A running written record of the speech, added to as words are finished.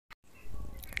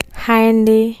Hi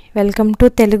అండి, welcome to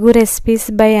Telugu recipes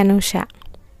by Anusha.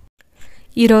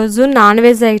 ఈరోజు non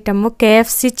veg item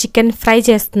KFC chicken fry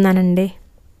చేస్తున్నానండి.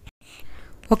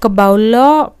 ఒక బౌల్లో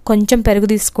కొంచెం పెరుగు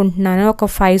తీసుకుంటున్నాను, ఒక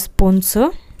 5 స్పూన్స్.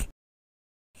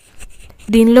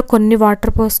 దీనిలో కొన్ని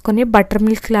వాటర్ పోసుకొని బటర్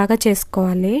మిల్క్ లాగా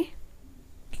చేసుకోవాలి.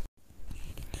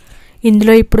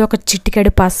 ఇందులో ఇప్పుడు ఒక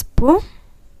చిటికెడు పసుపు,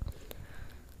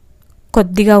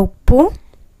 కొద్దిగా ఉప్పు,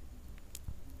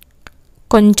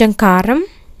 కొంచెం కారం,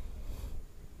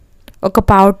 ఒక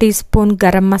పావు టీ స్పూన్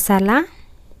గరం మసాలా,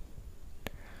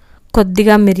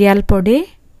 కొద్దిగా మిరియాల పొడి,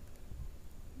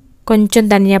 కొంచెం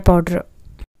ధనియా పౌడర్,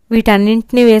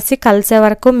 వీటన్నింటిని వేసి కలిసే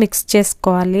వరకు మిక్స్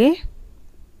చేసుకోవాలి.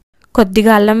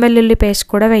 కొద్దిగా అల్లం వెల్లుల్లి పేస్ట్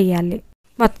కూడా వేయాలి.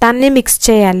 మొత్తాన్ని మిక్స్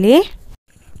చేయాలి.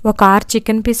 ఒక 6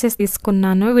 చికెన్ పీసెస్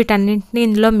తీసుకున్నాను. వీటన్నింటిని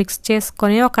ఇందులో మిక్స్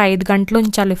చేసుకొని ఒక 5 గంటలు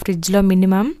ఉంచాలి ఫ్రిడ్జ్లో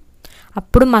మినిమం.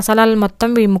 అప్పుడు మసాలాలు మొత్తం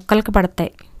ఈ ముక్కలకు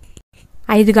పడతాయి.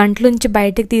 5 గంటల నుంచి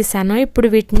బయటకు తీసాను. ఇప్పుడు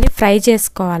వీటిని ఫ్రై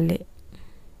చేసుకోవాలి.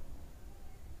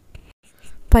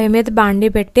 పొయ్యి మీద బాండీ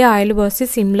పెట్టి ఆయిల్ పోసి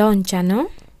సిమ్లో ఉంచాను.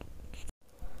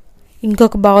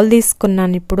 ఇంకొక బౌల్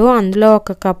తీసుకున్నాను. ఇప్పుడు అందులో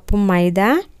 1 కప్పు మైదా,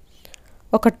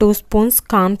 ఒక 2 స్పూన్స్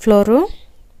కార్న్ఫ్లోరు,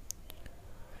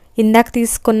 ఇందాక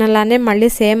తీసుకున్నలానే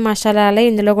మళ్ళీ సేమ్ మసాలాలే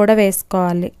ఇందులో కూడా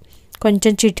వేసుకోవాలి.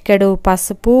 కొంచెం చిటికెడు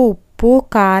పసుపు, ఉప్పు,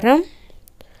 కారం,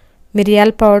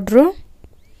 మిరియాల పౌడరు,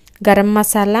 గరం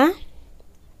మసాలా,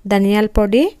 ధనియాల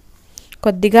పొడి,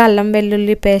 కొద్దిగా అల్లం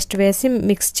వెల్లుల్లి పేస్ట్ వేసి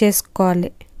మిక్స్ చేసుకోవాలి.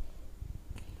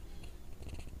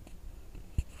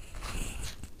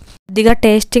 కొద్దిగా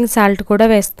టేస్టింగ్ సాల్ట్ కూడా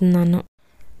వేస్తున్నాను.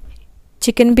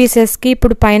 చికెన్ పీసెస్కి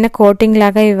ఇప్పుడు పైన కోటింగ్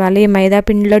లాగా ఇవ్వాలి. మైదా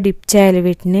పిండిలో డిప్ చేయాలి.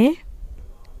 వీటిని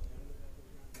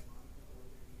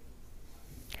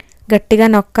గట్టిగా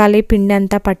నొక్కాలి, పిండి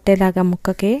అంతా పట్టేలాగా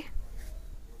ముక్కకి.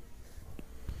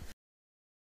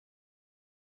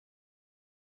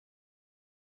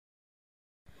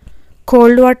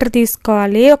 కోల్డ్ వాటర్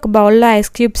తీసుకోవాలి. ఒక బౌల్లో ఐస్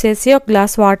క్యూబ్స్ వేసి ఒక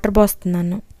గ్లాస్ వాటర్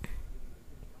పోస్తున్నాను.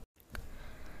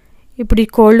 ఇప్పుడు ఈ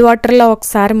కోల్డ్ వాటర్లో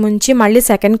ఒకసారి ముంచి మళ్ళీ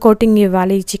సెకండ్ కోటింగ్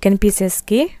ఇవ్వాలి ఈ చికెన్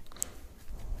పీసెస్కి.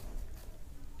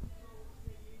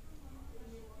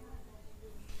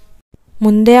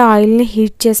 ముందే ఆయిల్ని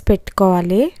హీట్ చేసి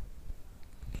పెట్టుకోవాలి.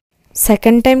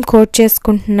 సెకండ్ టైం కోట్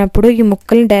చేసుకుంటున్నప్పుడు ఈ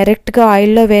ముక్కల్ని డైరెక్ట్గా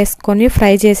ఆయిల్లో వేసుకొని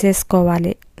ఫ్రై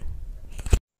చేసేసుకోవాలి.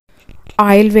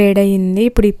 ఆయిల్ వేడయింది.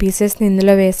 ఇప్పుడు ఈ పీసెస్ని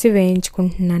ఇందులో వేసి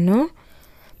వేయించుకుంటున్నాను.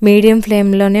 మీడియం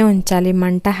ఫ్లేమ్లోనే ఉంచాలి,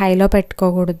 మంట హైలో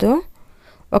పెట్టుకోకూడదు.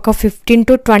 ఒక 15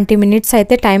 to 20 మినిట్స్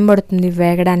అయితే టైం పడుతుంది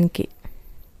వేగడానికి.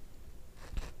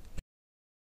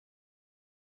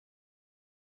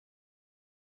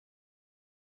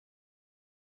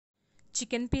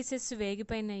 చికెన్ పీసెస్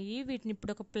వేగిపోయినాయి. వీటిని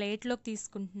ఇప్పుడు ఒక ప్లేట్లోకి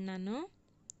తీసుకుంటున్నాను.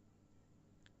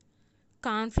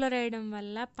 కార్న్ఫ్లోర్ వేయడం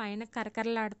వల్ల పైన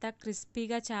కరకరలాడుతా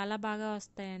క్రిస్పీగా చాలా బాగా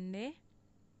వస్తాయండి.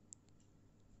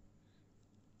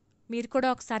 మీరు కూడా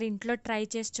ఒకసారి ఇంట్లో ట్రై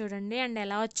చేసి చూడండి. అండ్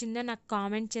ఎలా వచ్చిందో నాకు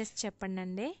కామెంట్ చేసి చెప్పండి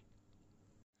అండి.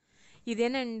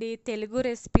 ఇదేనండి తెలుగు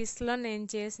రెసిపీస్లో నేను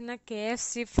చేసిన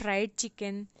KFC ఫ్రైడ్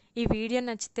చికెన్. ఈ వీడియో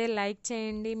నచ్చితే లైక్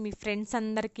చేయండి, మీ ఫ్రెండ్స్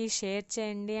అందరికీ షేర్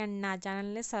చేయండి, అండ్ నా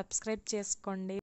ఛానల్ని సబ్స్క్రైబ్ చేసుకోండి.